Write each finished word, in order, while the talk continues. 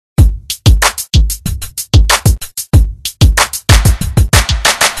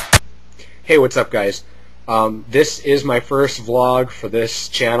Hey, what's up guys? This is my first vlog for this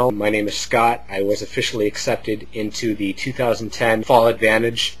channel. My name is Scott. I was officially accepted into the 2010 Fall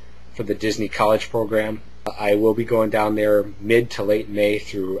Advantage for the Disney College Program. I will be going down there mid to late May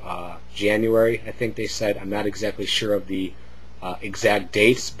through January, I think they said. I'm not exactly sure of the exact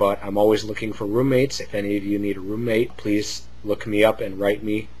dates, but I'm always looking for roommates. If any of you need a roommate, please look me up and write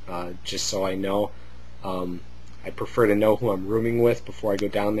me just so I know. I prefer to know who I'm rooming with before I go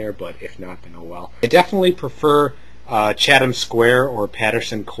down there, but if not, then oh well. I definitely prefer Chatham Square or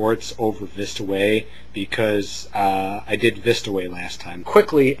Patterson Courts over Vista Way because I did Vista Way last time.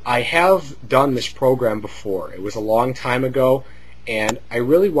 Quickly, I have done this program before. It was a long time ago, and I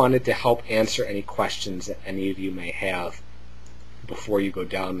really wanted to help answer any questions that any of you may have before you go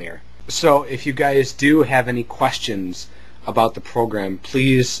down there. So if you guys do have any questions about the program,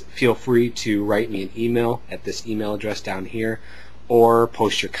 please feel free to write me an email at this email address down here, or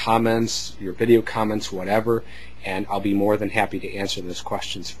post your comments, your video comments, whatever, and I'll be more than happy to answer those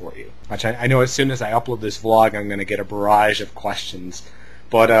questions for you. Which I know as soon as I upload this vlog, I'm going to get a barrage of questions,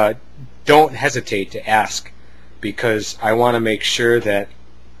 but don't hesitate to ask, because I want to make sure that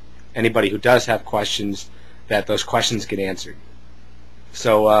anybody who does have questions, that those questions get answered.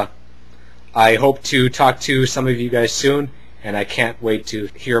 So I hope to talk to some of you guys soon, and I can't wait to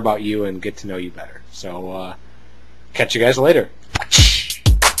hear about you and get to know you better. So catch you guys later.